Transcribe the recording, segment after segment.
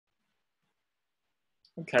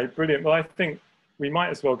Okay, brilliant. Well, I think we might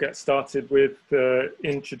as well get started with the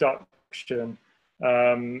introduction.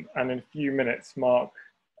 And in a few minutes, Mark's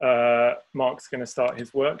going to start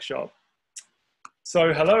his workshop.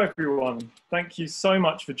 So hello, everyone. Thank you so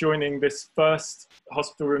much for joining this first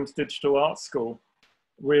Hospital Rooms Digital Art School.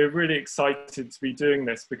 We're really excited to be doing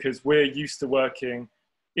this because we're used to working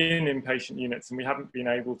in inpatient units and we haven't been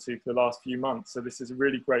able to for the last few months. So this is a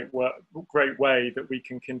really great way that we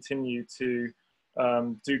can continue to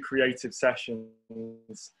do creative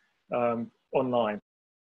sessions online.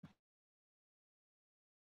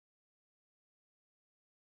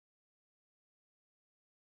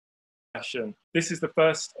 This is the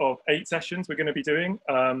first of 8 sessions we're going to be doing,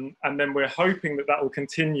 and then we're hoping that that will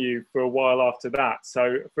continue for a while after that.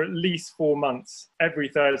 So for at least 4 months, every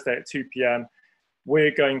Thursday at 2 p.m,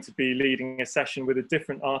 we're going to be leading a session with a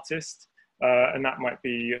different artist, and that might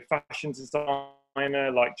be a fashion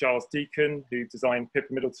designer like Giles Deacon, who designed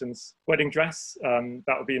Pippa Middleton's wedding dress.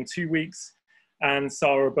 That will be in 2 weeks, and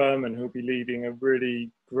Sarah Berman, who will be leading a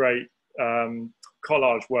really great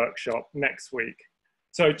collage workshop next week.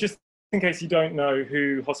 So just in case you don't know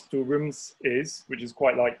who Hospital Rooms is, which is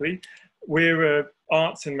quite likely, we're an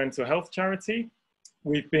arts and mental health charity.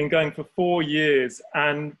 We've been going for 4 years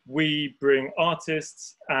and we bring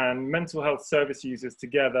artists and mental health service users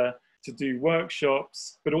together to do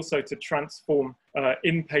workshops, but also to transform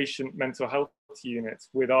inpatient mental health units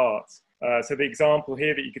with art. So the example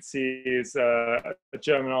here that you could see is a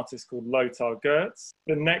German artist called Lothar Goetz.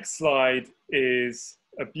 The next slide is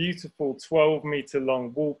a beautiful 12-meter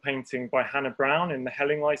long wall painting by Hannah Brown in the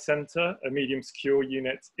Hellingway Centre, a medium secure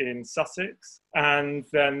unit in Sussex. And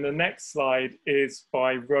then the next slide is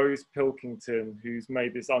by Rose Pilkington, who's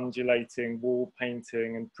made this undulating wall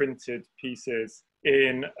painting and printed pieces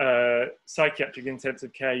in a psychiatric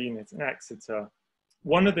intensive care unit in Exeter.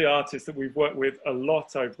 One of the artists that we've worked with a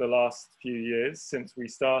lot over the last few years since we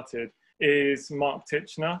started is Mark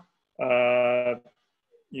Titchner.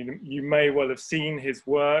 You may well have seen his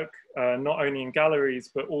work, not only in galleries,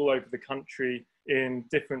 but all over the country in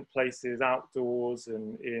different places, outdoors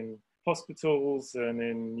and in hospitals and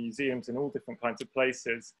in museums and all different kinds of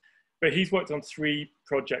places. But he's worked on 3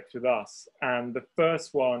 projects with us. And the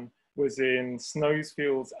first one was in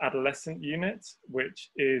Snowsfield's adolescent unit,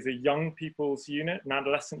 which is a young people's unit, an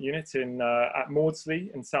adolescent unit at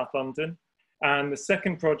Maudsley in South London. And the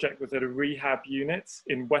second project was at a rehab unit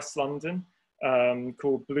in West London,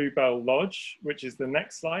 called Bluebell Lodge, which is the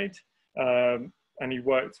next slide. And he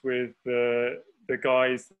worked with the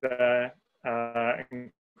guys there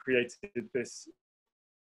and created this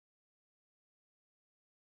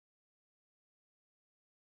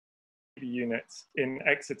unit in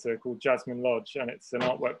Exeter called Jasmine Lodge, and it's an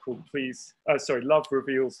artwork called Love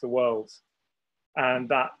Reveals the World, and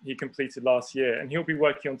that he completed last year. And he'll be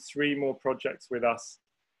working on 3 more projects with us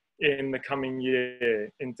in the coming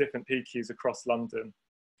year in different PQs across London.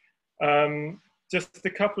 Just a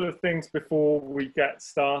couple of things before we get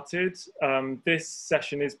started. This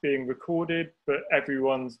session is being recorded, but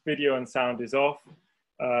everyone's video and sound is off.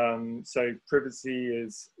 So privacy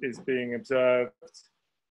is being observed.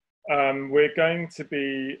 We're going to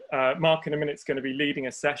be, Mark in a minute is going to be leading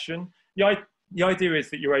a session. The idea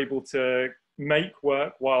is that you're able to make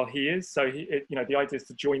work while he is. So the idea is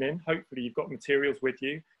to join in. Hopefully you've got materials with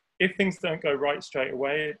you. If things don't go right straight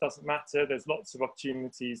away, it doesn't matter. There's lots of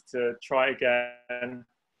opportunities to try again.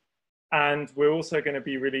 And we're also going to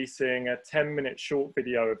be releasing a 10-minute short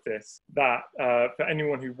video of this that for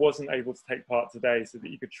anyone who wasn't able to take part today, so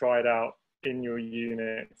that you could try it out in your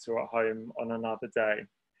unit or at home on another day.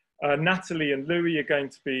 Natalie and Louis are going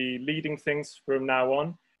to be leading things from now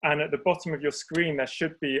on. And at the bottom of your screen, there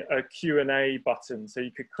should be a Q&A button. So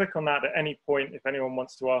you could click on that at any point if anyone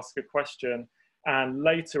wants to ask a question. And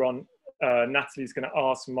later on, Natalie's going to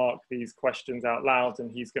ask Mark these questions out loud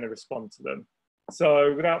and he's going to respond to them.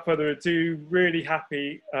 So without further ado, really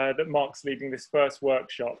happy that Mark's leading this first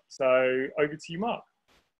workshop. So over to you, Mark.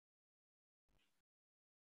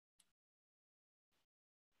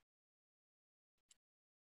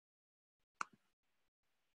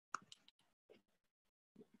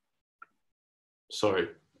 Sorry.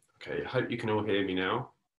 Okay, I hope you can all hear me now.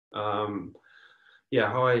 Yeah,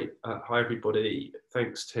 hi everybody.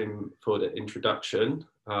 Thanks, Tim, for the introduction.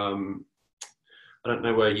 I don't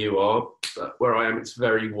know where you are, but where I am, it's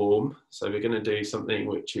very warm. So we're going to do something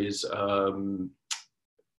which is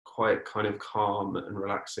quite kind of calm and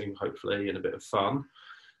relaxing, hopefully, and a bit of fun.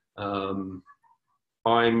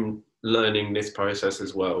 I'm learning this process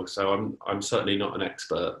as well, so I'm certainly not an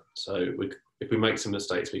expert. So if we make some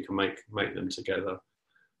mistakes, we can make them together.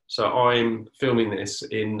 So I'm filming this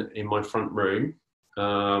in my front room.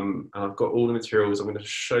 and I've got all the materials. I'm going to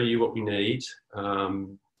show you what we need.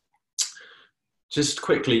 Just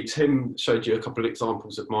quickly, Tim showed you a couple of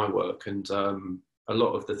examples of my work, and a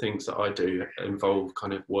lot of the things that I do involve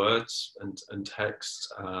kind of words and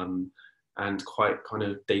text, and quite kind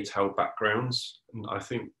of detailed backgrounds. And I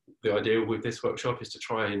think the idea with this workshop is to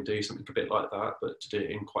try and do something a bit like that, but to do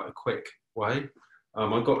it in quite a quick way.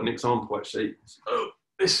 I've got an example actually. Oh,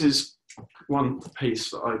 this is one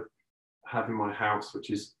piece that I have in my house, which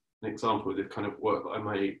is an example of the kind of work that I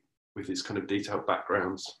made with these kind of detailed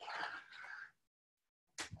backgrounds.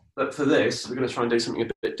 But for this, we're going to try and do something a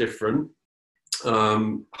bit different.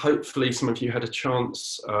 Hopefully some of you had a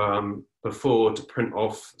chance before to print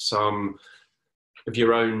off some of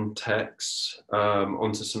your own text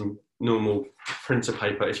onto some normal printer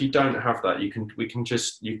paper. If you don't have that,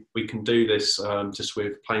 we can do this just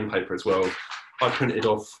with plain paper as well. I printed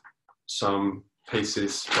off some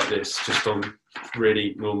pieces like this just on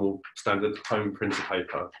really normal standard home printer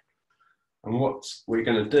paper. And what we're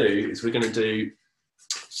going to do is we're going to do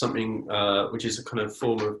something which is a kind of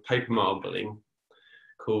form of paper marbling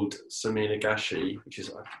called Suminagashi, which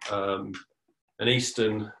is an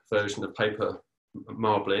Eastern version of paper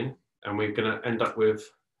marbling. And we're going to end up with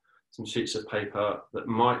some sheets of paper that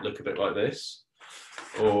might look a bit like this,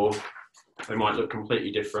 or they might look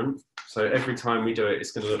completely different. So every time we do it,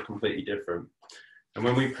 it's going to look completely different. And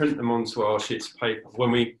when we print them onto our sheets of paper,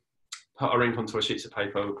 when we put our ink onto our sheets of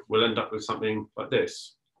paper, we'll end up with something like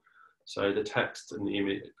this. So the text and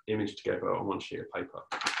the image together on one sheet of paper.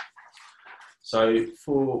 So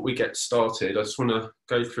before we get started, I just want to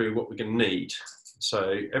go through what we're going to need.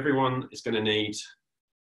 So everyone is going to need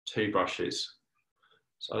 2 brushes.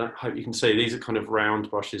 So I hope you can see these are kind of round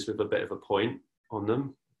brushes with a bit of a point on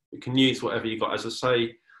them. You can use whatever you got. As I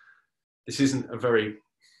say, this isn't a very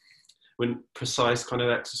precise kind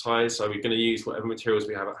of exercise, so we're going to use whatever materials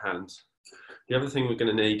we have at hand. The other thing we're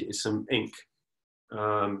going to need is some ink.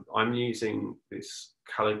 I'm using this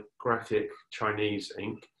calligraphic Chinese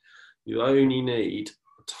ink. You only need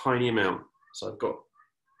a tiny amount. So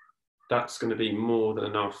that's going to be more than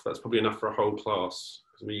enough. That's probably enough for a whole class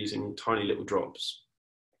because we're using tiny little drops.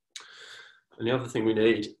 And the other thing we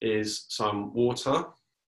need is some water.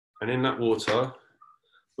 And in that water,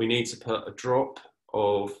 we need to put a drop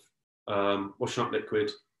of washing up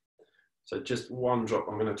liquid. So just 1 drop.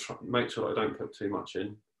 I'm going to make sure that I don't put too much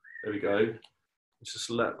in. There we go. Just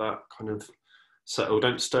let that kind of settle.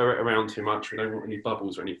 Don't stir it around too much. We don't want any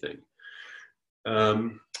bubbles or anything.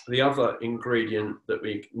 The other ingredient that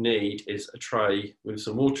we need is a tray with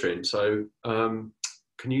some water in. So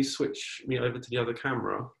can you switch me over to the other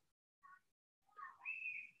camera?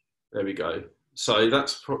 There we go. So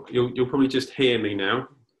that's you'll probably just hear me now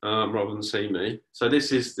rather than see me. So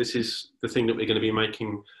this is the thing that we're going to be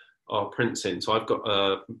making our prints in. So I've got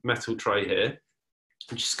a metal tray here,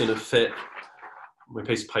 which is going to fit my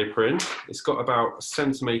piece of paper in. It's got about 1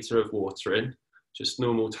 centimetre of water in, just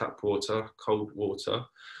normal tap water, cold water.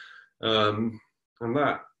 And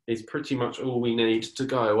that is pretty much all we need to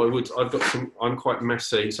go. I'm quite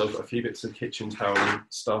messy, so I've got a few bits of kitchen towel and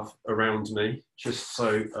stuff around me, just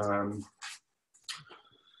so,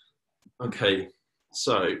 okay.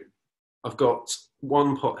 So I've got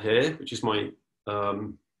 1 pot here, which is my,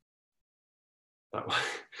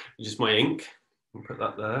 which is my ink. I'll put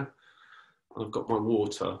that there. I've got my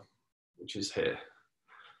water, which is here.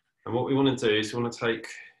 And what we want to do is we want to take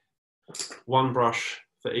 1 brush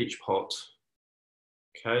for each pot.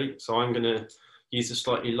 Okay, so I'm going to use a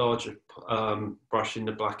slightly larger brush in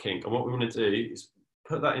the black ink. And what we want to do is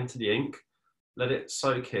put that into the ink, let it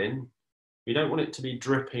soak in. We don't want it to be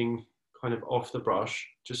dripping kind of off the brush,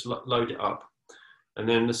 just load it up. And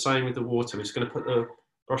then the same with the water. We're just going to put the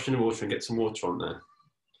brush in the water and get some water on there.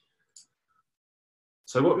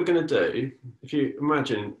 So what we're going to do, if you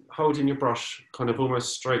imagine holding your brush kind of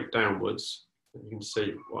almost straight downwards, you can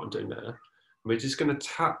see what I'm doing there. We're just going to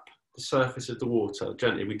tap the surface of the water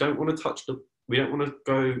gently. We don't want to we don't want to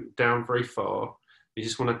go down very far. We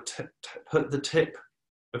just want to put the tip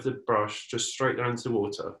of the brush just straight down into the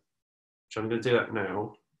water. So I'm going to do that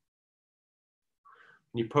now.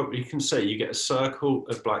 And you can see you get a circle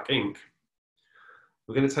of black ink.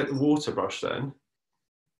 We're going to take the water brush then, and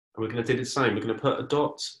we're going to do the same. We're going to put a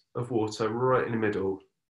dot of water right in the middle.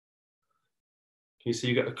 Can you see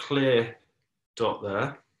you get a clear dot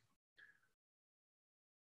there?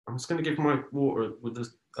 I'm just going to give my water with the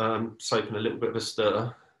soap and a little bit of a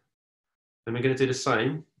stir. Then we're going to do the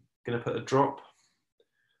same. We're going to put a drop.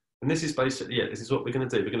 And this is basically it. This is what we're going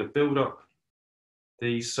to do. We're going to build up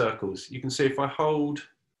these circles. You can see if I hold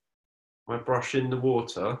my brush in the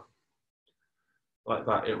water like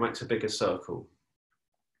that, it makes a bigger circle.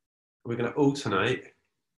 We're going to alternate,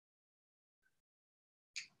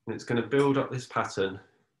 and it's going to build up this pattern.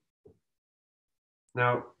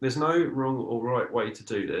 Now, there's no wrong or right way to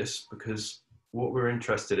do this, because what we're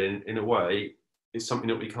interested in a way, is something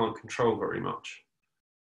that we can't control very much.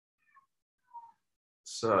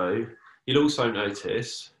 So you'll also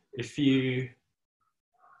notice if you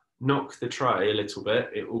knock the tray a little bit,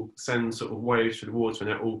 it will send sort of waves through the water,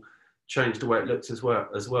 and it will change the way it looks as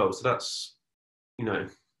well. So that's, you know,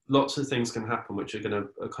 lots of things can happen which are going to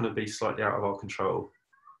kind of be slightly out of our control.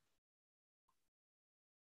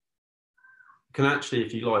 You can actually,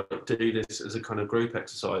 if you like, do this as a kind of group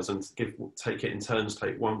exercise and take it in turns.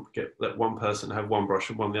 Let one person have one brush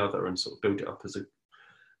and one the other, and sort of build it up as a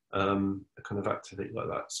kind of activity like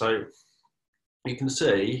that. So you can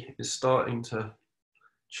see it's starting to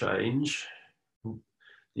change.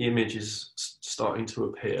 The image is starting to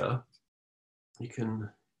appear. You can.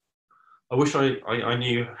 I wish I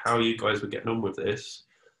knew how you guys were getting on with this.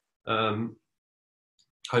 Hopefully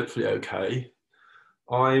okay.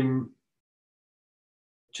 I'm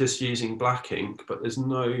just using black ink, but there's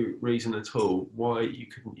no reason at all why you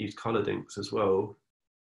couldn't use coloured inks as well.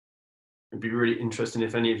 It'd be really interesting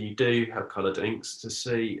if any of you do have coloured inks to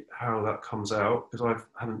see how that comes out, because I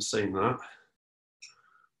haven't seen that.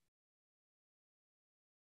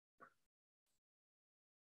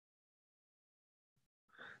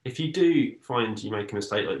 If you do find you make a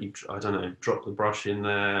mistake, like you, I don't know, drop the brush in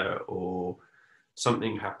there or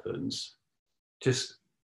something happens, just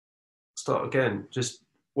start again. Just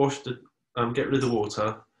wash the, get rid of the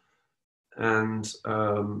water, and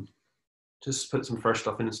just put some fresh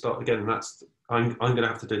stuff in and start again. And that's, I'm going to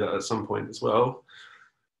have to do that at some point as well.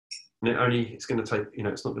 And it's going to take, you know,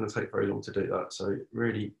 it's not going to take very long to do that. So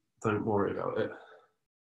really don't worry about it.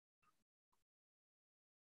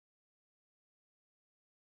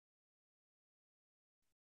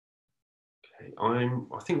 Okay, I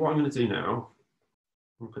think what I'm going to do now,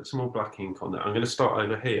 I'm going to put some more black ink on there. I'm going to start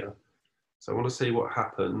over here. So I want to see what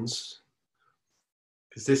happens,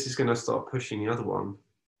 because this is going to start pushing the other one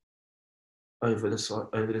over this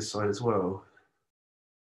side as well.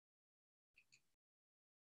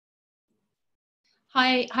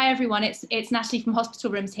 Hi everyone, it's Natalie from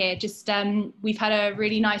Hospital Rooms here. Just we've had a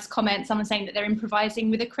really nice comment, someone saying that they're improvising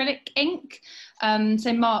with acrylic ink.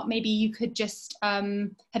 So Mark, maybe you could just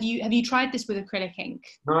have you tried this with acrylic ink?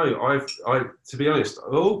 No, I to be honest,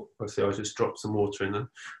 oh, I see, I just dropped some water in there.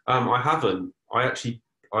 I haven't. I actually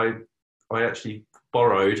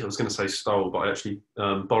borrowed, I was going to say stole, but I actually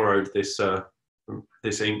borrowed this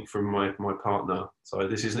this ink from my partner. So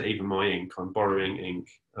this isn't even my ink, I'm borrowing ink.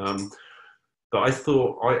 But I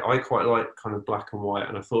thought I quite like kind of black and white,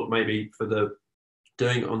 and I thought maybe for the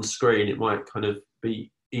doing it on screen, it might kind of be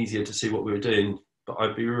easier to see what we were doing. But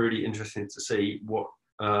I'd be really interested to see what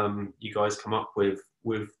you guys come up with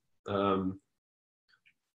the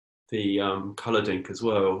coloured ink as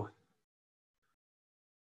well.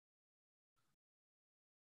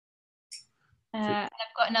 And I've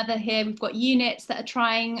got another here. We've got units that are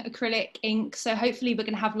trying acrylic ink. So hopefully we're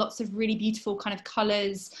going to have lots of really beautiful kind of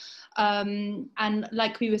colours. And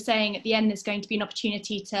like we were saying at the end, there's going to be an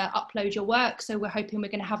opportunity to upload your work. So we're hoping we're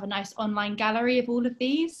going to have a nice online gallery of all of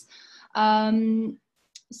these. We've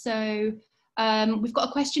got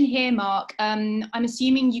a question here, Mark. I'm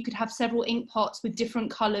assuming you could have several ink pots with different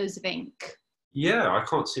colours of ink. Yeah, I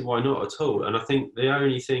can't see why not at all. And I think the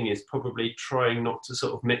only thing is probably trying not to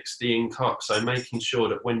sort of mix the ink up. So making sure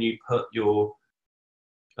that when you put your,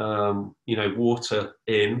 you know, water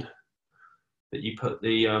in, that you put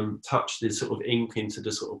the touch the sort of ink into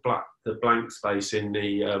the sort of the blank space in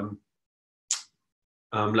the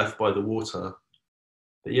left by the water.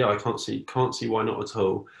 But yeah, I can't see why not at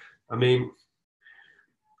all. I mean,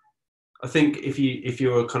 I think if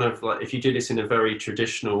you're kind of like, if you do this in a very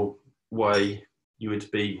traditional way, you would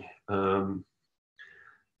be I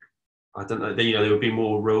don't know, you know, there would be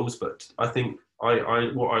more rules. But I think what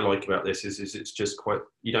I like about this is it's just quite,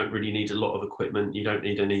 you don't really need a lot of equipment. You don't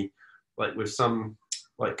need any, like with some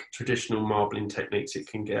like traditional marbling techniques, it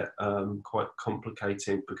can get quite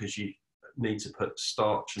complicated because you need to put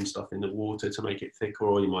starch and stuff in the water to make it thicker,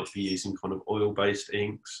 or you might be using kind of oil-based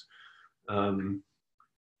inks. So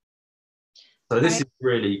this is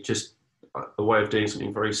really just a way of doing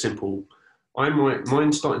something very simple.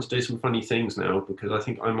 Mine's starting to do some funny things now, because I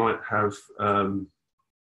think I might have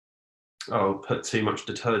put too much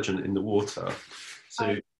detergent in the water.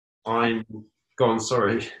 So I'm gone,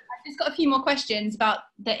 sorry. I've just got a few more questions about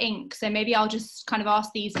the ink, so maybe I'll just kind of ask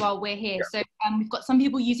these while we're here. Yeah. So we've got some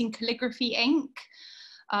people using calligraphy ink.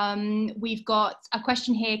 We've got a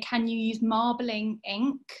question here, can you use marbling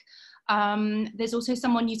ink? There's also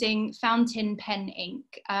someone using fountain pen ink,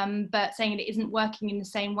 but saying it isn't working in the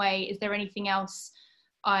same way. Is there anything else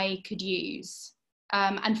I could use?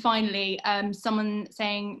 And finally, someone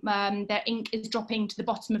saying their ink is dropping to the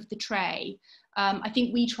bottom of the tray. I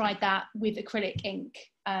think we tried that with acrylic ink,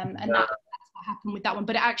 and that's what happened with that one.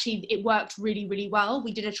 But it worked really, really well.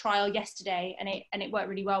 We did a trial yesterday, and it worked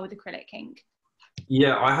really well with acrylic ink.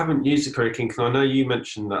 Yeah, I haven't used acrylic ink, and I know you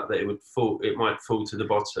mentioned that it would fall. It might fall to the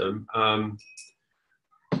bottom. I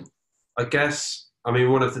guess. I mean,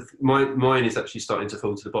 mine is actually starting to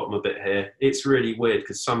fall to the bottom a bit here. It's really weird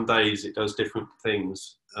because some days it does different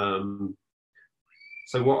things.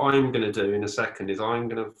 So what I'm going to do in a second is I'm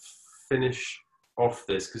going to finish off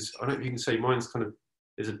this, because I don't know if you can see mine's kind of,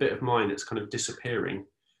 there's a bit of mine that's kind of disappearing.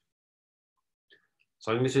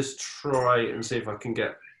 So I'm going to just try and see if I can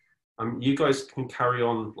get, you guys can carry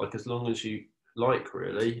on like as long as you like,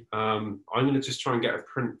 really. I'm going to just try and get a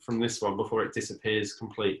print from this one before it disappears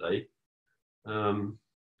completely. And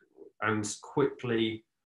quickly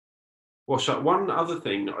wash up. One other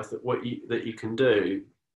thing I think that you can do,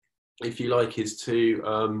 if you like, is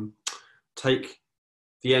to take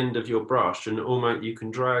the end of your brush and almost you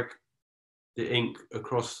can drag the ink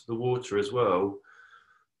across the water as well,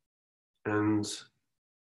 and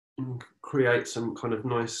create some kind of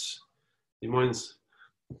nice. I'm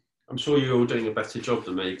sure you're all doing a better job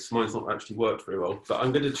than me because mine's not actually worked very well, but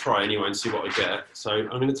I'm going to try anyway and see what I get. So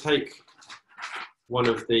I'm going to take one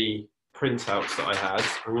of the printouts that I had.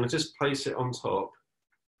 I'm going to just place it on top.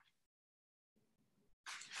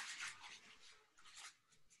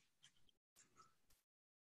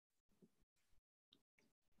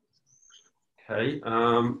 Okay.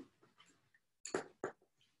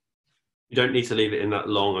 You don't need to leave it in that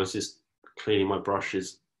long. I was just cleaning my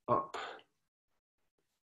brushes up.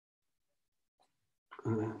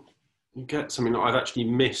 You get something that I've actually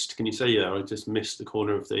missed. Can you see there? I just missed the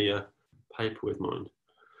corner of the paper with mine.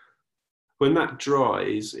 When that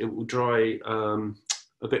dries, it will dry a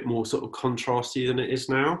bit more sort of contrasty than it is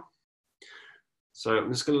now. So I'm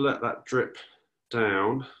just going to let that drip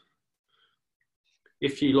down.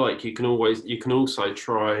 If you like, you can also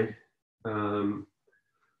try. You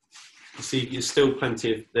see, there's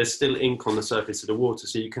still ink on the surface of the water,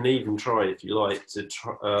 so you can even try, if you like, to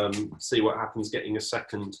see what happens getting a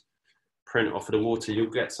second print off of the water. You'll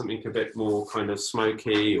get something a bit more kind of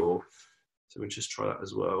smoky, so we'll just try that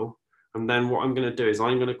as well. And then what I'm going to do is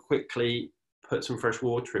I'm going to quickly put some fresh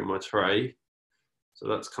water in my tray. So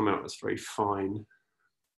that's come out as very fine.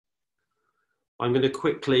 I'm going to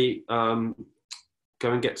quickly go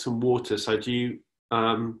and get some water. So do you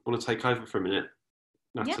want to take over for a minute,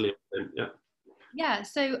 Natalie? Yeah. Yeah,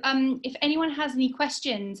 so if anyone has any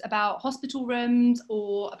questions about hospital rooms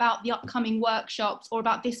or about the upcoming workshops or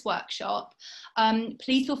about this workshop,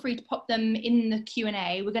 please feel free to pop them in the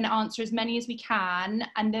Q&A. We're going to answer as many as we can,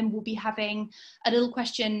 and then we'll be having a little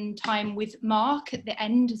question time with Mark at the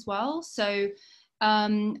end as well. So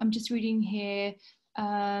I'm just reading here.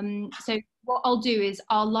 So what I'll do is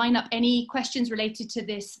I'll line up any questions related to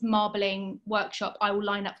this marbling workshop. I will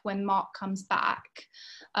line up when Mark comes back.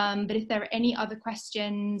 But if there are any other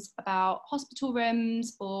questions about hospital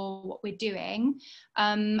rooms or what we're doing,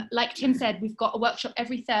 like Tim said, we've got a workshop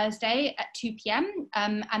every Thursday at 2 p.m.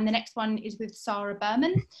 And the next one is with Sarah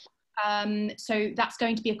Berman. So that's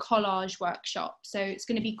going to be a collage workshop. So it's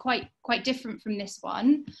going to be quite different from this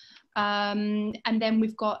one. And then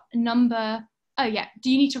we've got a number. Oh yeah, do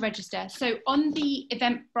you need to register? So on the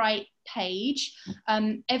Eventbrite page,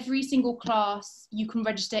 every single class you can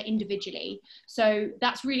register individually. So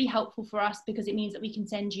that's really helpful for us because it means that we can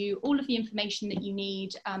send you all of the information that you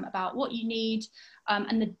need about what you need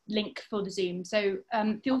and the link for the Zoom. So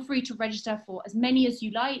feel free to register for as many as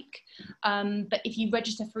you like, but if you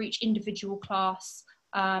register for each individual class,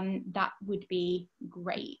 that would be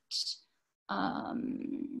great.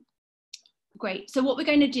 Great. So what we're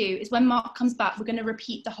going to do is when Mark comes back, we're going to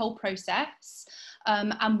repeat the whole process.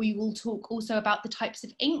 And we will talk also about the types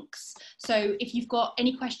of inks. So if you've got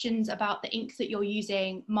any questions about the ink that you're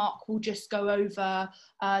using, Mark will just go over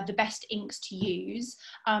the best inks to use.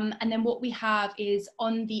 And then what we have is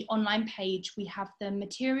on the online page, we have the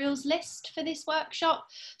materials list for this workshop.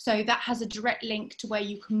 So that has a direct link to where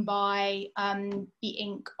you can buy the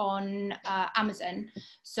ink on Amazon.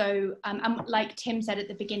 So and like Tim said at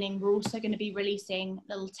the beginning, we're also going to be releasing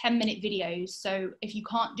little 10-minute videos. So if you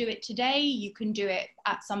can't do it today, you can do it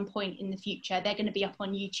at some point in the future. They're going to be up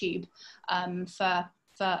on YouTube for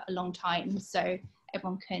a long time, so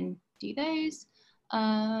everyone can do those.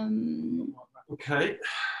 Okay.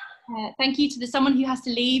 Thank you to someone who has to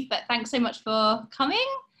leave, but thanks so much for coming.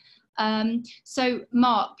 So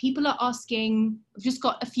Mark, people are asking, I've just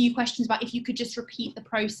got a few questions about if you could just repeat the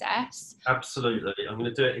process. Absolutely, I'm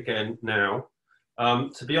going to do it again now.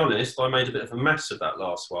 To be honest, I made a bit of a mess of that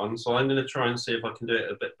last one, so I'm going to try and see if I can do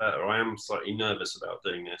it a bit better. I am slightly nervous about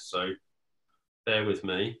doing this, so bear with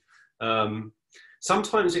me.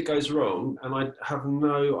 Sometimes it goes wrong, and I have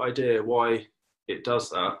no idea why it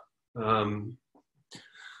does that.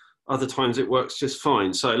 Other times it works just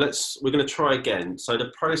fine. So we're going to try again. So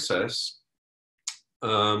the process,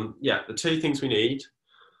 yeah, the two things we need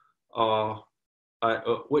are,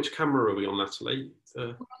 which camera are we on, Natalie? We're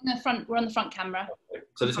on the front camera. Okay.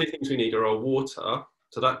 So the two things we need are our water.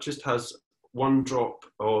 So that just has 1 drop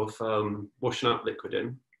of washing up liquid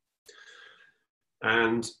in,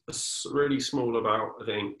 and a really small amount of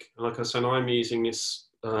ink. And like I said, I'm using this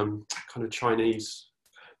kind of Chinese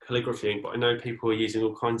calligraphy ink, but I know people are using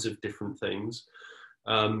all kinds of different things.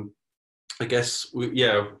 I guess,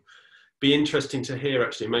 yeah, be interesting to hear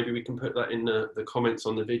actually. Maybe we can put that in the comments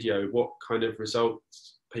on the video, what kind of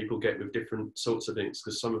results people get with different sorts of inks,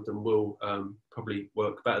 because some of them will probably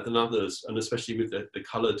work better than others, and especially with the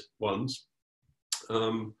coloured ones.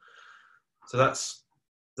 So that's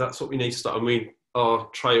what we need to start. And our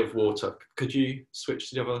tray of water. Could you switch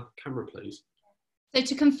to the other camera, please? So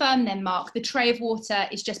to confirm then, Mark, the tray of water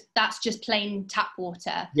is that's just plain tap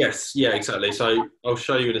water? Yes, yeah, exactly. So I'll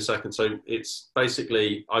show you in a second. So it's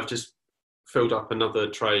basically, I've just filled up another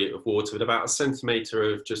tray of water with about 1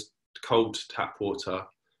 centimetre of just cold tap water.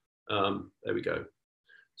 There we go.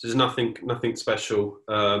 So there's nothing special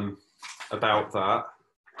about that.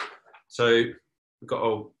 So we've got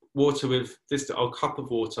our water with this, our cup of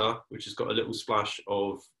water, which has got a little splash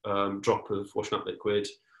of drop of washing up liquid,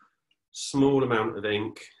 small amount of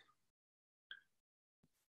ink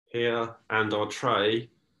here, and our tray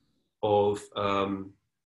of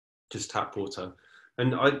just tap water.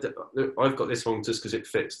 And I've got this one just because it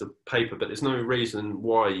fits the paper, but there's no reason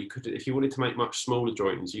why you could, if you wanted to make much smaller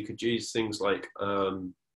drawings, you could use things like,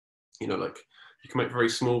 you know, like you can make very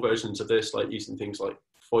small versions of this, like using things like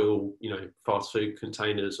foil, you know, fast food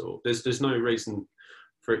containers, or there's no reason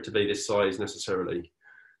for it to be this size necessarily.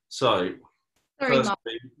 So, sorry, Mark,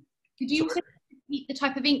 could you also repeat the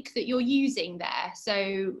type of ink that you're using there?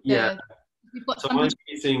 So yeah, we've got. So I'm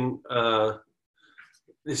using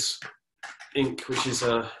this ink, which is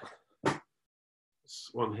this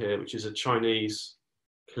one here, which is a Chinese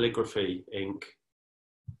calligraphy ink,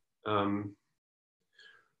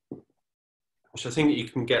 which I think that you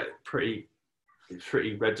can get pretty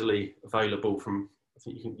readily available from. I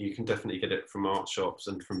think you can definitely get it from art shops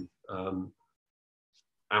and from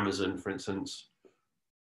Amazon, for instance.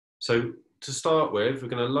 So to start with, we're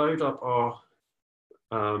going to load up our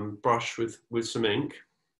brush with some ink.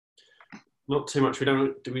 Not too much. We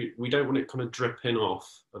don't want it kind of dripping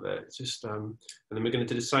off of it. It's just and then we're going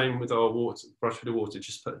to do the same with our water brush with the water.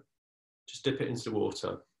 Just dip it into the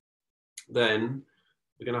water. Then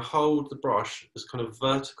we're going to hold the brush as kind of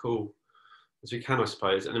vertical as we can, I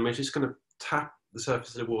suppose, and then we're just going to tap the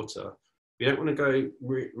surface of the water. We don't want to go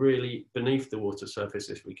really beneath the water surface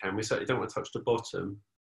if we can. We certainly don't want to touch the bottom.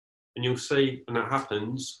 And you'll see when that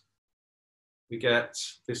happens, we get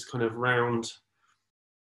this kind of round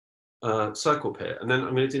circle here. And then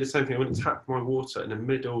I'm going to do the same thing. I'm going to tap my water in the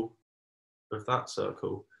middle of that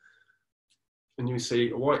circle. And you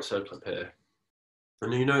see a white circle up here.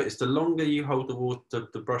 And you notice the longer you hold the water,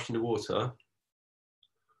 the brush in the water,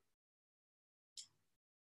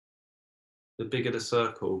 the bigger the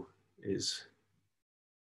circle is.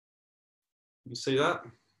 You see that?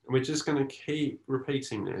 And we're just going to keep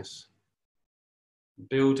repeating this,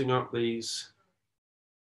 building up these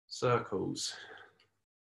circles.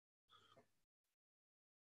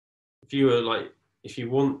 If you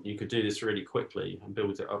want, you could do this really quickly and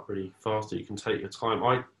build it up really fast. You can take your time.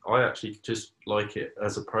 I actually just like it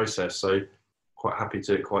as a process, so quite happy to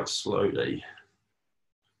do it quite slowly.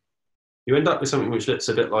 You end up with something which looks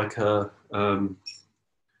a bit like a,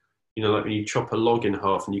 you know, like when you chop a log in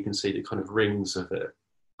half and you can see the kind of rings of it.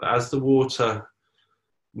 But as the water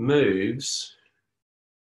moves,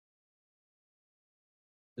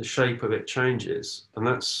 the shape of it changes. And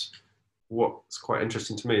that's what's quite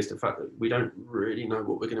interesting to me, is the fact that we don't really know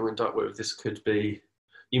what we're going to end up with. This could be,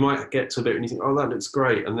 you might get to a bit and you think, oh, that looks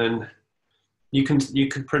great. And then you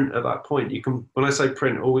can print at that point. You can, when I say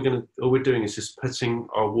print, all we're doing is just putting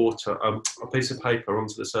our water, a piece of paper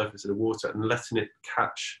onto the surface of the water and letting it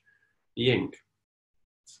catch the ink.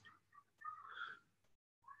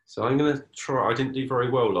 So I'm going to try, I didn't do very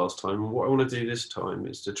well last time. What I want to do this time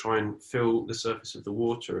is to try and fill the surface of the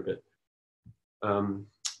water a bit,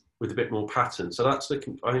 with a bit more pattern. So that's I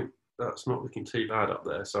think that's not looking too bad up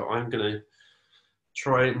there. So I'm going to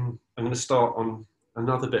try and I'm going to start on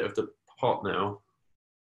another bit of the pot now.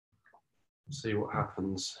 See what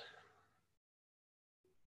happens.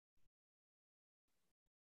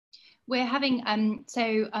 We're having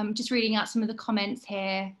just reading out some of the comments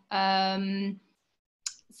here.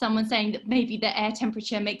 Someone saying that maybe the air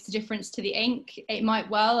temperature makes a difference to the ink. It might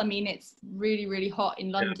well. I mean, it's really, really hot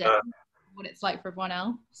in London. Yeah. What it's like for everyone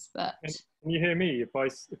else. But can you hear me if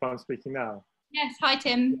I'm speaking now? Yes. Hi,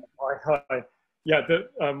 Tim. Hi. Yeah.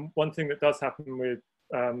 One thing that does happen with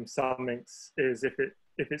some inks is if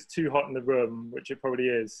it's too hot in the room, which it probably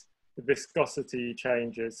is, the viscosity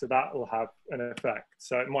changes, so that will have an effect.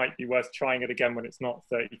 So it might be worth trying it again when it's not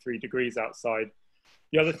 33 degrees outside.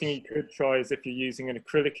 The other thing you could try is, if you're using an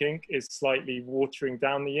acrylic ink, is slightly watering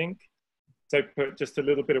down the ink. So put just a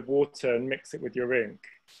little bit of water and mix it with your ink,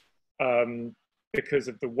 because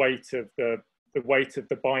of the weight of the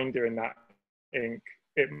binder in that ink.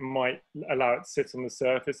 It might allow it to sit on the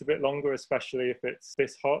surface a bit longer, especially if it's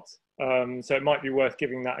this hot. So it might be worth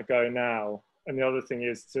giving that a go now. And the other thing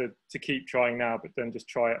is to keep trying now, but then just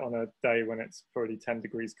try it on a day when it's probably 10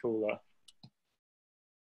 degrees cooler.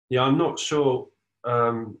 Yeah, I'm not sure.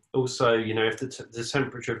 Also, you know, if the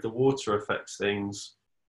temperature of the water affects things.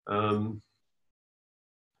 I mean,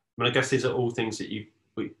 I guess these are all things that you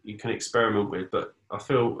can experiment with, but I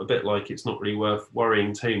feel a bit like it's not really worth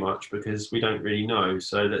worrying too much because we don't really know.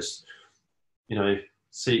 So let's, you know,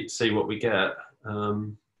 see what we get.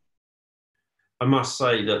 I must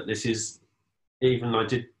say that this is, even I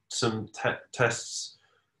did some tests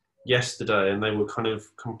yesterday and they were kind of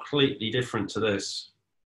completely different to this.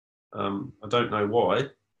 I don't know why.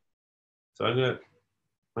 So I'm going to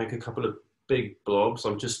make a couple of big blobs.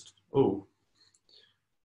 I'm just, oh.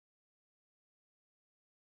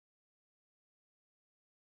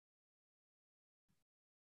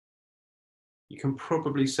 You can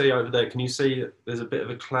probably see over there, can you see there's a bit of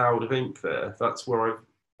a cloud of ink there? That's where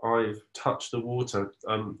I've touched the water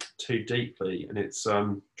too deeply and it's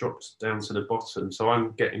dropped down to the bottom. So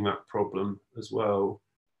I'm getting that problem as well.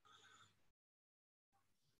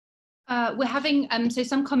 We're having, so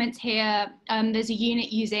some comments here, there's a unit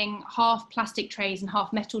using half plastic trays and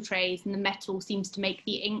half metal trays, and the metal seems to make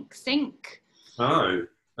the ink sink. Oh,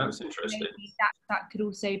 that's interesting. Maybe that could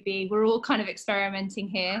also be, we're all kind of experimenting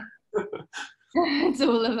here. It's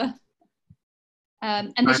all of us.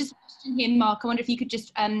 And there's just a question here, Mark, I wonder if you could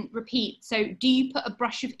just repeat. So do you put a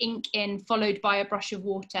brush of ink in followed by a brush of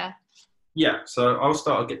water? Yeah, so I'll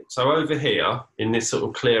start again. So over here in this sort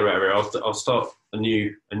of clear area, I'll start a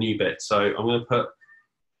new bit. So I'm going to put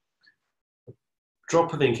a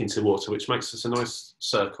drop of ink into water, which makes us a nice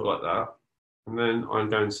circle like that. And then I'm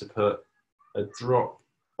going to put a drop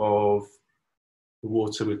of the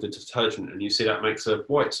water with the detergent, and you see that makes a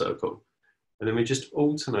white circle. And then we're just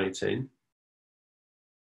alternating.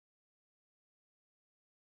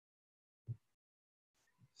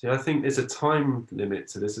 See, I think there's a time limit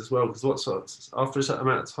to this as well, because after a certain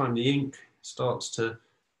amount of time, the ink starts to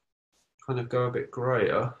kind of go a bit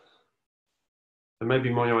grayer. And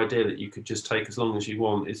maybe my idea that you could just take as long as you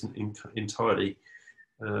want isn't entirely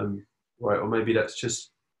right, or maybe that's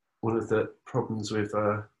just one of the problems with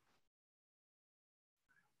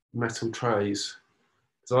metal trays.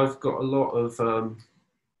 So I've got a lot of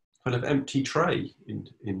kind of empty tray in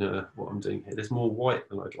what I'm doing here. There's more white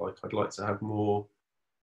than I'd like. I'd like to have more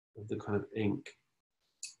of the kind of ink.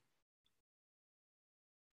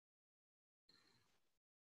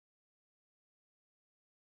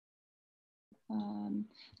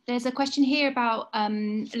 There's a question here about a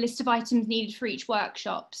list of items needed for each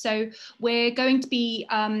workshop. So we're going to be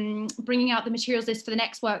bringing out the materials list for the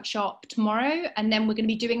next workshop tomorrow, and then we're going to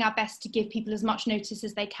be doing our best to give people as much notice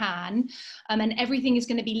as they can. And everything is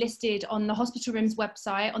going to be listed on the Hospital Rooms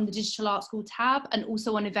website, on the Digital Art School tab, and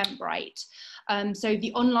also on Eventbrite. So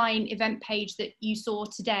the online event page that you saw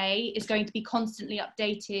today is going to be constantly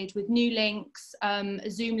updated with new links, a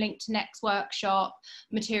Zoom link to next workshop,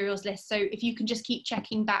 materials list. So if you can just keep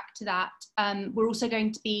checking back to that. We're also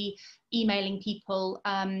going to be emailing people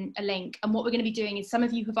a link. And what we're going to be doing is, some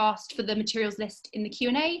of you have asked for the materials list in the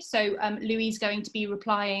Q&A. So Louis is going to be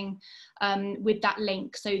replying with that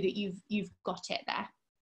link so that you've got it there.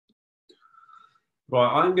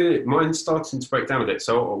 Right, mine's starting to break down a bit.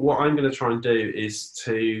 So what I'm going to try and do is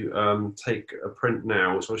to take a print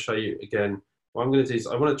now, which I'll show you again. What I'm going to do is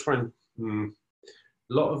I want to try and,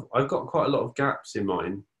 I've got quite a lot of gaps in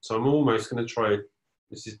mine. So I'm almost going to try,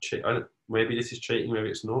 maybe this is cheating, maybe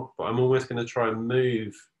it's not, but I'm almost going to try and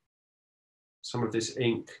move some of this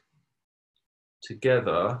ink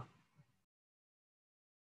together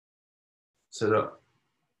so that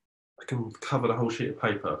I can cover the whole sheet of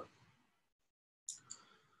paper.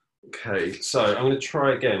 Okay, so I'm going to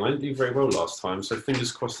try again. I didn't do very well last time, so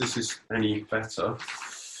fingers crossed this is any better.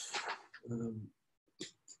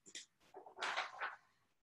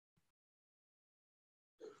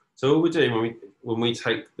 So all we're doing when we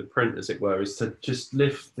take the print, as it were, is to just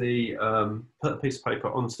lift the, put a piece of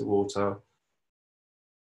paper onto the water,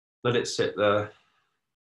 let it sit there,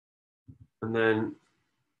 and then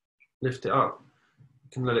lift it up. You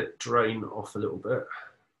can let it drain off a little bit.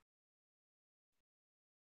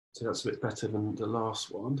 So that's a bit better than the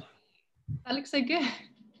last one. That looks so good.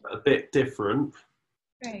 A bit different.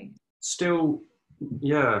 Great. Still,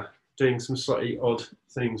 yeah, doing some slightly odd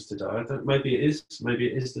things today. Maybe it is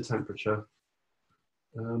the temperature.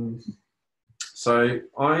 So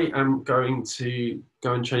I am going to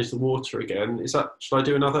go and change the water again. Should I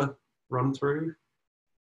do another run through?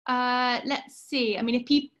 Let's see. I mean,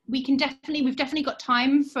 we've definitely got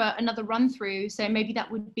time for another run through. So maybe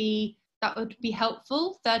that would be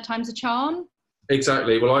helpful. Third time's a charm.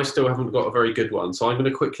 Exactly. Well, I still haven't got a very good one, so I'm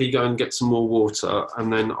going to quickly go and get some more water,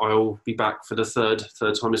 and then I'll be back for the third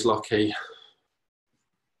time is lucky.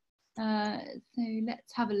 So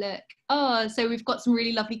let's have a look. Oh, so we've got some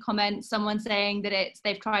really lovely comments. Someone saying that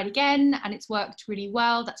they've tried again and it's worked really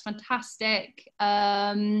well. That's fantastic.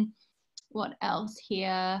 What else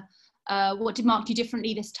here? What did Mark do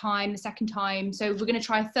differently this time, the second time? So we're going to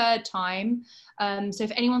try a third time. So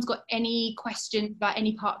if anyone's got any questions about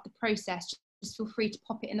any part of the process, just feel free to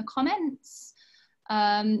pop it in the comments.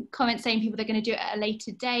 Comments saying people they're going to do it at a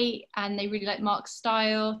later date and they really like Mark's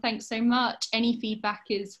style. Thanks so much. Any feedback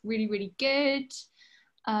is really, really good.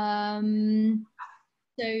 So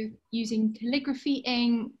using calligraphy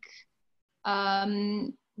ink,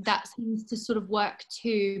 that seems to sort of work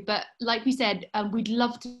too. But like we said, we'd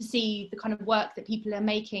love to see the kind of work that people are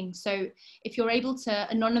making. So if you're able to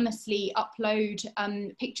anonymously upload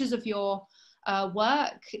pictures of your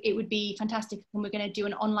work, it would be fantastic, and we're going to do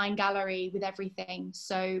an online gallery with everything.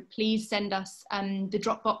 So please send us, the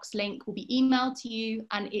Dropbox link will be emailed to you,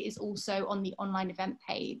 and it is also on the online event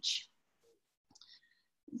page.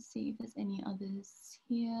 Let's see if there's any others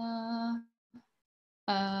here.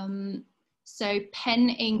 So pen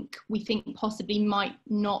ink we think possibly might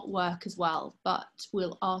not work as well, but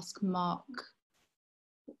we'll ask Mark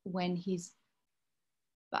when he's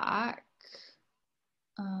back.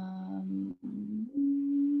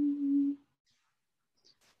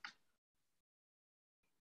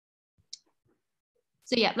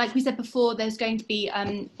 So yeah, like we said before, there's going to be,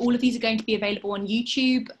 all of these are going to be available on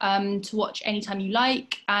YouTube to watch anytime you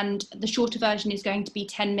like, and the shorter version is going to be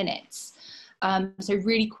 10 minutes. So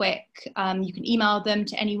really quick, you can email them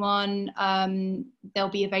to anyone. They'll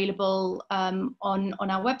be available on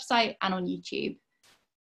our website and on YouTube.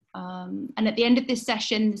 And at the end of this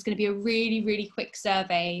session, there's going to be a really, really quick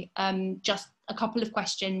survey, just a couple of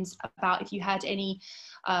questions about if you had any,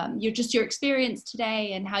 your experience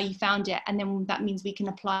today and how you found it, and then that means we can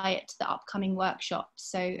apply it to the upcoming workshop.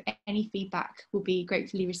 So any feedback will be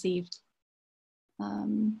gratefully received.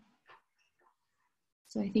 So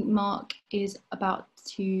I think Mark is about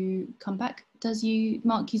to come back.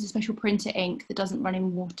 Mark use a special printer ink that doesn't run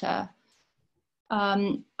in water?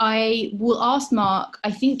 I will ask Mark.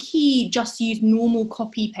 I think he just used normal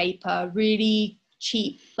copy paper, really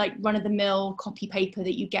cheap, like run-of-the-mill copy paper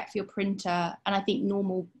that you get for your printer, and I think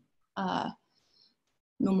normal.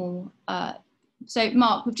 So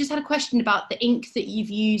Mark, we've just had a question about the ink that you've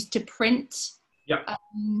used to print. Yeah.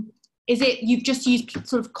 Is it you've just used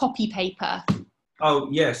sort of copy paper? Oh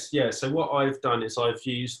yes, yeah. So what I've done is I've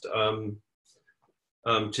used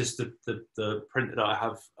just the printer that I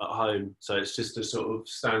have at home. So it's just a sort of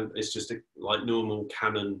it's just a like normal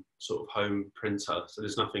Canon sort of home printer. So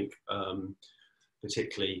there's nothing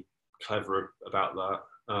particularly clever about that.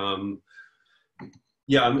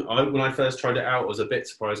 Yeah, when I first tried it out, I was a bit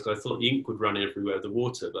surprised because I thought the ink would run everywhere with the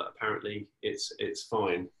water, but apparently it's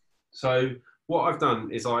fine. So what I've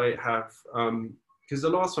done is I have, because the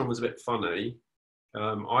last one was a bit funny,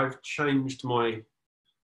 I've changed my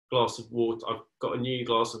glass of water. I've got a new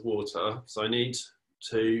glass of water, so I need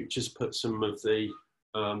to just put some of the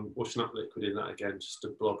washing up liquid in that again, just a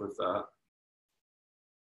blob of that,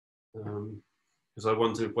 because I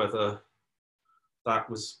wondered whether that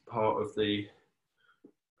was part of the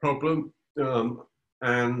problem.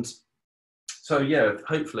 And so yeah,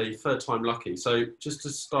 hopefully third time lucky. So just to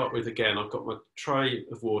start with again, I've got my tray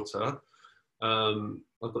of water.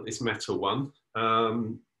 I've got this metal one.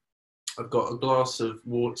 I've got a glass of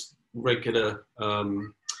water, regular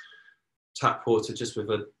tap water, just with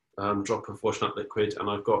a drop of washing up liquid, and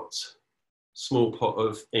I've got a small pot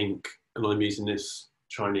of ink, and I'm using this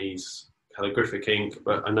Chinese calligraphic ink,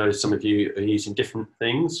 but I know some of you are using different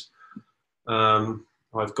things.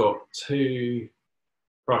 I've got 2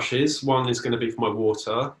 brushes. One is going to be for my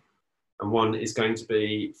water and one is going to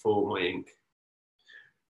be for my ink.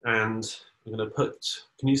 And I'm going to put,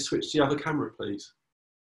 can you switch to the other camera, please?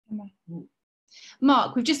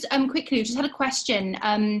 Mark, we've just quickly had a question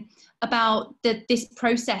about this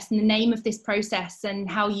process and the name of this process and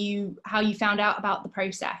how you found out about the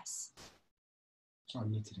process. Sorry,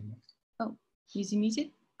 I'm muted. Oh, is he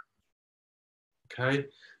muted? Okay,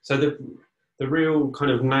 so the real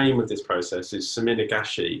kind of name of this process is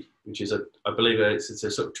Suminagashi, which is I believe it's a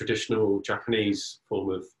sort of traditional Japanese form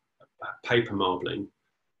of paper marbling.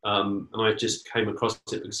 And I just came across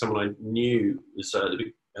it because someone I knew was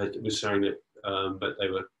showing it, but they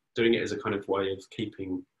were doing it as a kind of way of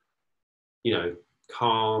keeping, you know,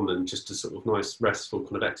 calm and just a sort of nice restful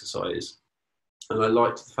kind of exercise. And I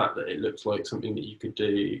liked the fact that it looked like something that you could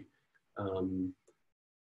do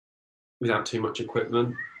without too much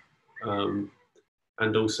equipment.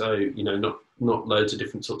 And also, you know, not loads of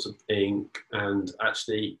different sorts of ink, and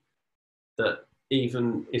actually that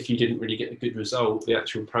even if you didn't really get a good result, the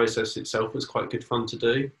actual process itself was quite good fun to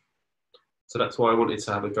do. So that's why I wanted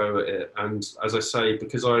to have a go at it. And as I say,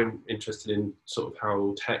 because I'm interested in sort of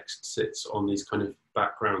how text sits on these kind of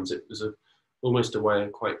backgrounds, it was almost a way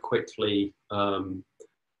of quite quickly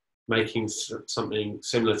making something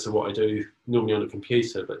similar to what I do normally on a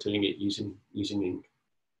computer, but doing it using ink.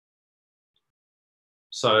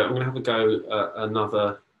 So I'm going to have a go at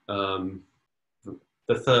another,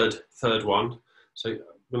 the third one. So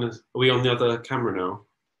are we on the other camera now?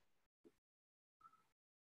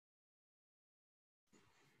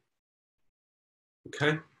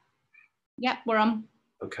 Okay. Yeah, we're on.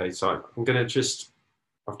 Okay, so I'm going to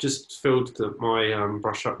I've just filled my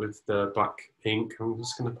brush up with the black ink. I'm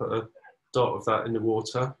just going to put a dot of that in the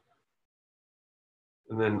water.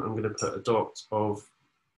 And then I'm going to put a dot of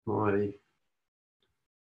my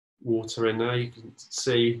water in there. You can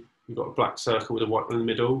see we've got a black circle with a white one in the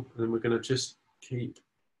middle, and then we're going to just keep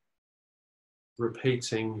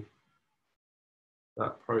repeating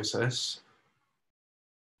that process.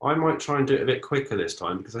 I might try and do it a bit quicker this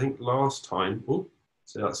time, because I think last time,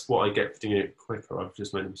 so that's what I get for doing it quicker. I've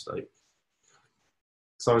just made a mistake.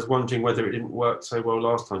 So I was wondering whether it didn't work so well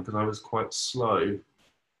last time because I was quite slow,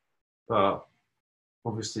 but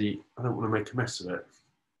obviously I don't want to make a mess of it.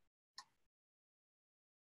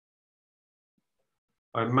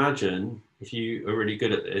 I imagine if you are really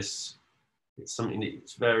good at this, it's something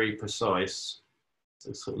that's very precise. It's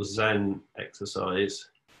a sort of Zen exercise.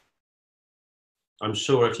 I'm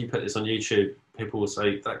sure if you put this on YouTube, people will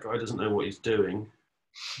say, that guy doesn't know what he's doing,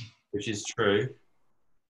 which is true.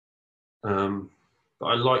 But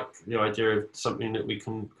I like the idea of something that we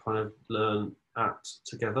can kind of learn at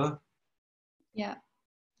together. Yeah.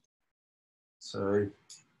 So,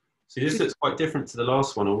 see, this looks quite different to the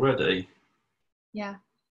last one already. Yeah.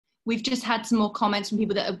 We've just had some more comments from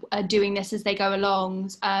people that are doing this as they go along.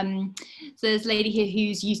 So there's a lady here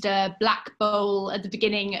who's used a black bowl at the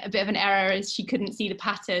beginning, a bit of an error as she couldn't see the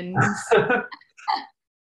patterns. That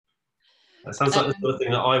sounds like the sort of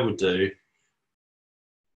thing that I would do.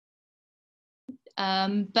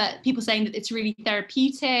 But people saying that it's really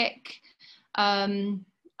therapeutic. And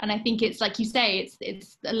I think it's like you say,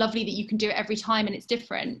 it's lovely that you can do it every time and it's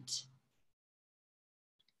different.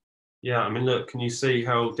 Yeah, I mean, look, can you see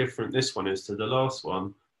how different this one is to the last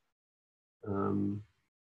one?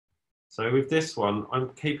 So with this one, I'm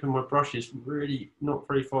keeping my brushes really not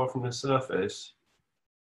very far from the surface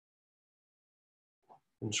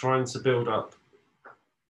and trying to build up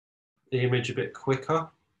the image a bit quicker.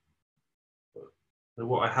 And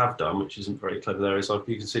what I have done, which isn't very clever there, is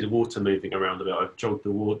you can see the water moving around a bit. I've jogged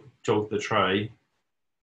the tray.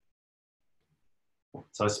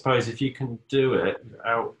 So I suppose if you can do it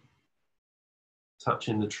without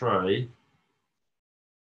touching the tray.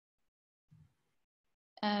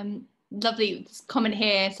 Lovely comment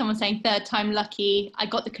here. Someone saying third time lucky. I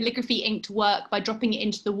got the calligraphy ink to work by dropping it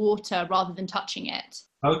into the water rather than touching it.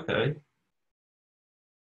 Okay.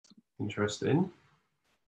 Interesting.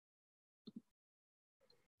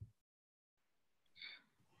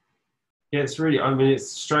 Yeah, it's really, I mean,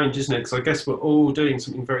 it's strange, isn't it? Because I guess we're all doing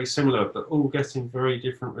something very similar, but all getting very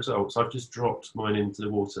different results. I've just dropped mine into the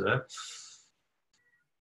water there.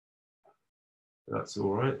 That's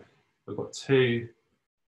all right. I've got 2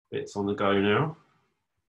 bits on the go now.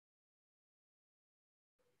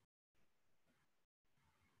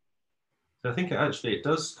 So I think it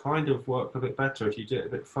does kind of work a bit better if you do it a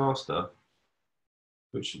bit faster,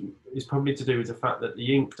 which is probably to do with the fact that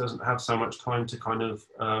the ink doesn't have so much time to kind of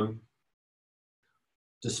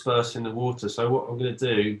dispersing the water. So what I'm going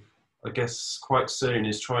to do, I guess quite soon,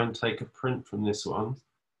 is try and take a print from this one.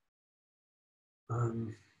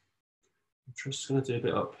 I'm just going to do a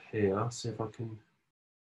bit up here, see if I can.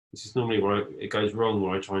 This is normally where it goes wrong,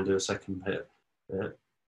 where I try and do a second bit.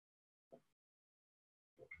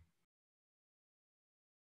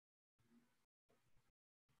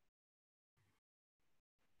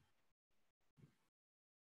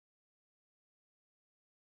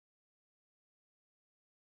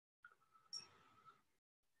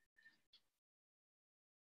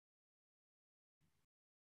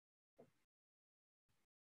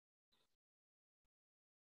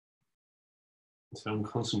 So I'm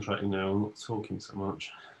concentrating now, I'm not talking so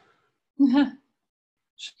much.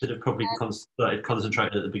 Should have probably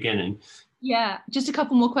concentrated at the beginning. Yeah, just a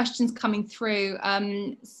couple more questions coming through.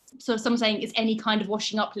 So someone saying, is any kind of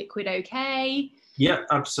washing up liquid okay? Yeah,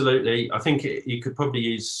 absolutely. I think you could probably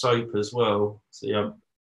use soap as well. So yeah,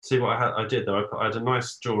 see what I did though. I had a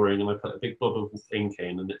nice drawing and I put a big blob of ink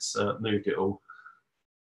in, and it's moved it all.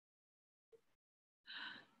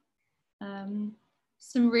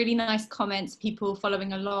 Some really nice comments, people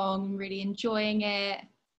following along, really enjoying it.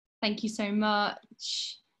 Thank you so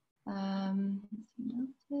much. And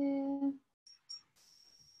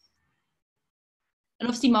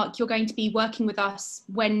obviously, Mark, you're going to be working with us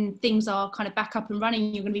when things are kind of back up and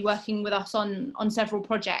running. You're going to be working with us on several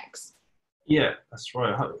projects. Yeah, that's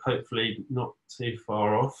right. Hopefully not too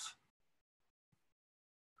far off.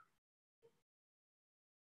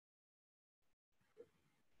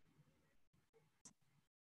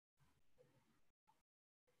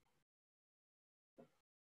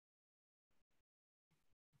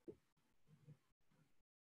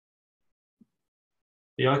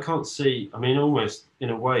 Yeah, I can't see. I mean, almost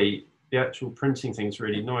in a way, the actual printing thing is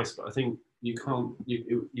really nice, but I think you can't.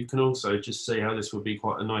 You can also just see how this would be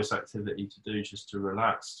quite a nice activity to do, just to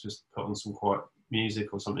relax. Just put on some quiet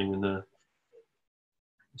music or something, and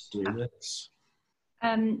just do this.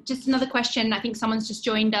 Just another question. I think someone's just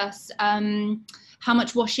joined us. How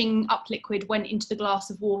much washing up liquid went into the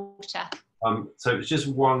glass of water? So it's just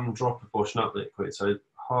one drop of washing up liquid, so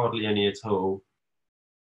hardly any at all.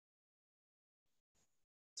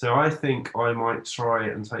 So I think I might try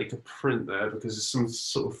and take a print there, because there's some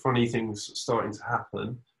sort of funny things starting to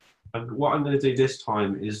happen. And what I'm going to do this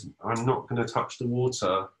time is I'm not going to touch the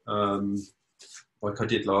water like I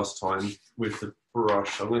did last time with the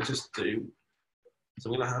brush. I'm going to just do, so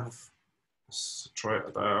I'm going to have, try it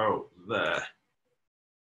about there.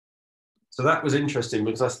 So that was interesting,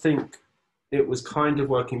 because I think it was kind of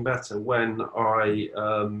working better when I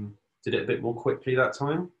did it a bit more quickly that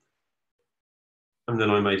time. And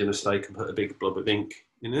then I made a mistake and put a big blob of ink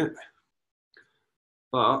in it.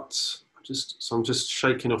 But so I'm just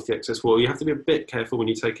shaking off the excess water. You have to be a bit careful when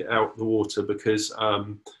you take it out of the water, because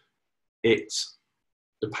the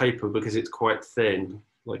paper, because it's quite thin,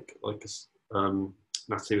 like Natalie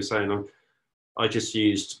was saying, I just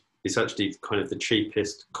used, it's actually kind of the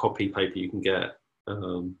cheapest copy paper you can get.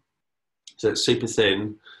 So it's super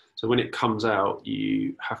thin. So when it comes out,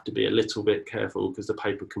 you have to be a little bit careful, because the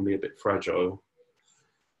paper can be a bit fragile.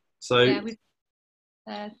 So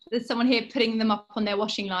yeah, there's someone here putting them up on their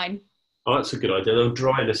washing line. Oh, that's a good idea. They'll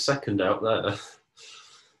dry in a second out there.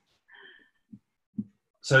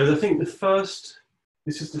 So I think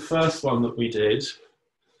this is the first one that we did,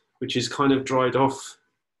 which is kind of dried off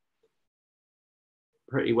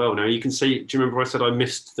pretty well now. You can see, do you remember I said I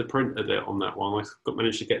missed the print a bit on that one? I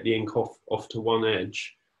managed to get the ink off to one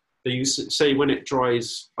edge. So you see when it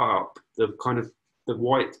dries up, the kind of the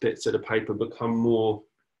white bits of the paper become more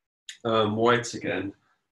white again.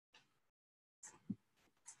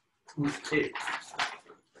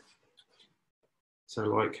 So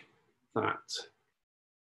like that.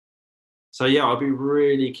 So yeah, I'll be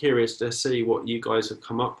really curious to see what you guys have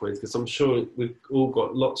come up with, because I'm sure we've all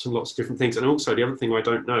got lots and lots of different things. And also the other thing I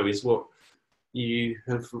don't know is what you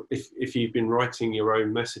have, if you've been writing your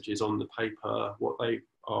own messages on the paper, what they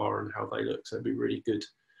are and how they look. So it'd be really good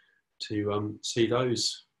to see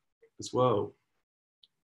those as well.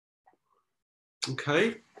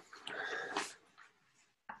 Okay.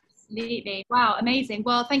 Absolutely. Wow, amazing.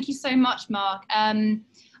 Well, thank you so much, Mark.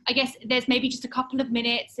 I guess there's maybe just a couple of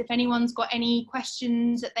minutes if anyone's got any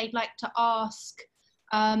questions that they'd like to ask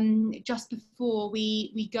just before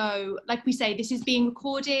we go. Like we say, this is being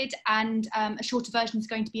recorded, and a shorter version is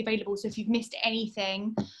going to be available. So if you've missed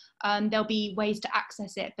anything, there'll be ways to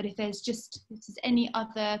access it. But if there's any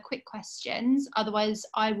other quick questions, otherwise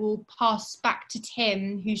I will pass back to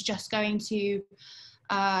Tim, who's just going to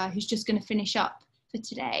finish up for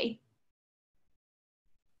today.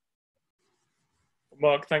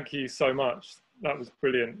 Mark, thank you so much. That was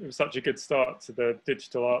brilliant. It was such a good start to the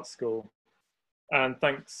Digital Art School. And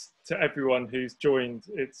thanks to everyone who's joined.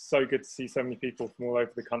 It's so good to see so many people from all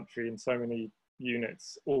over the country and so many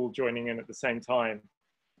units all joining in at the same time.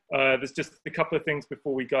 There's just a couple of things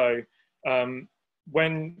before we go.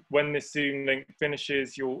 When this Zoom link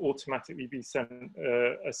finishes, you'll automatically be sent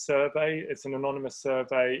a survey. It's an anonymous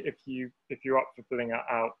survey. If you're up for filling that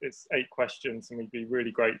out, it's 8 questions, and we'd be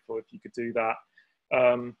really grateful if you could do that.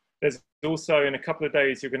 There's also, in a couple of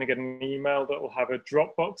days, you're going to get an email that will have a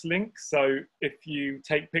Dropbox link. So if you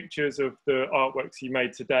take pictures of the artworks you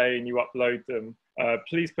made today and you upload them,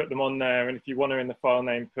 please put them on there. And if you want to, in the file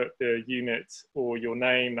name, put the unit or your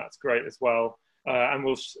name, that's great as well. And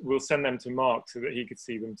we'll send them to Mark so that he could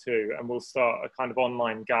see them too. And we'll start a kind of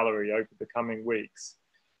online gallery over the coming weeks.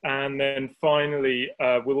 And then finally,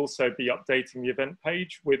 we'll also be updating the event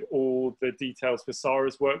page with all the details for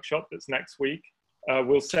Sarah's workshop that's next week.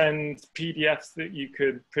 We'll send PDFs that you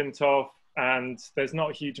could print off, and there's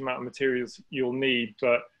not a huge amount of materials you'll need,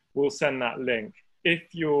 but we'll send that link.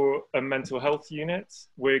 If you're a mental health unit,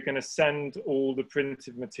 we're going to send all the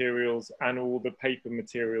printed materials and all the paper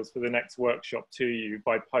materials for the next workshop to you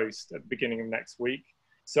by post at the beginning of next week.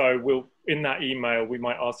 So in that email, we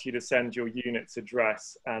might ask you to send your unit's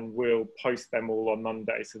address, and we'll post them all on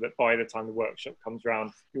Monday so that by the time the workshop comes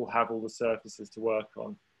around, you'll have all the surfaces to work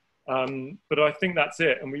on. But I think that's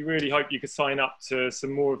it, and we really hope you can sign up to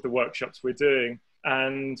some more of the workshops we're doing,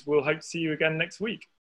 and we'll hope to see you again next week.